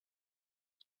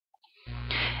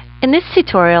In this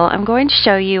tutorial, I'm going to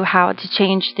show you how to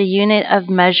change the unit of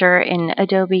measure in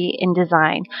Adobe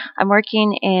InDesign. I'm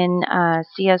working in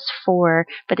CS4,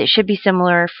 but it should be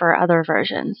similar for other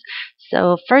versions.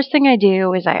 So first thing I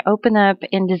do is I open up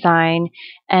InDesign,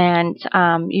 and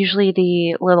usually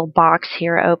the little box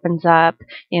here opens up,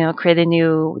 create a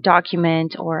new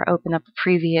document or open up a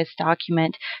previous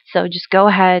document. So just go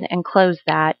ahead and close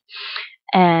that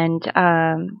and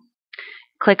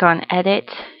click on Edit,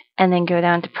 and then go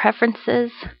down to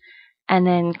Preferences, and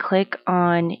then click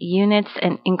on Units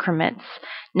and Increments.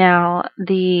 Now,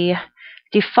 the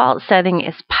default setting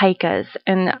is picas,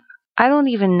 and I don't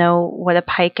even know what a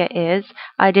pica is.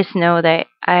 I just know that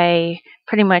I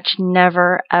pretty much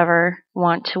never ever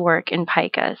want to work in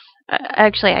picas.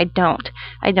 Actually, I don't.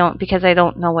 Because I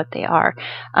don't know what they are.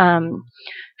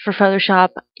 For Photoshop,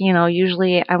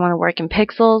 usually I want to work in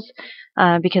pixels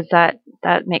because that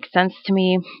makes sense to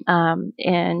me. And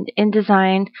in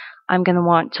InDesign, I'm going to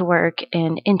want to work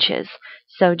in inches.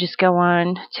 So just go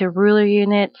on to ruler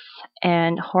units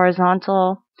and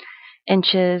horizontal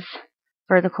inches,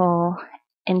 vertical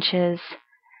inches,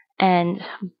 and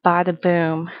bada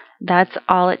boom. That's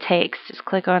all it takes. Just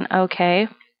click on OK.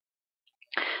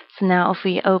 So now if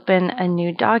we open a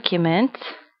new document,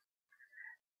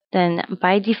 then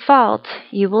by default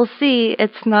you will see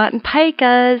it's not in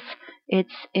picas,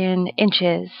 it's in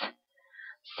inches.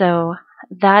 So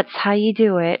that's how you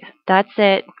do it. That's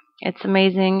it. It's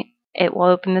amazing. It will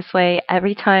open this way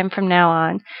every time from now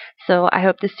on. So I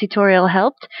hope this tutorial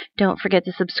helped. Don't forget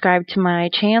to subscribe to my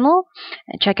channel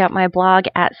and check out my blog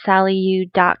at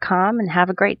sallyu.com, and have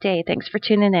a great day. Thanks for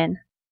tuning in.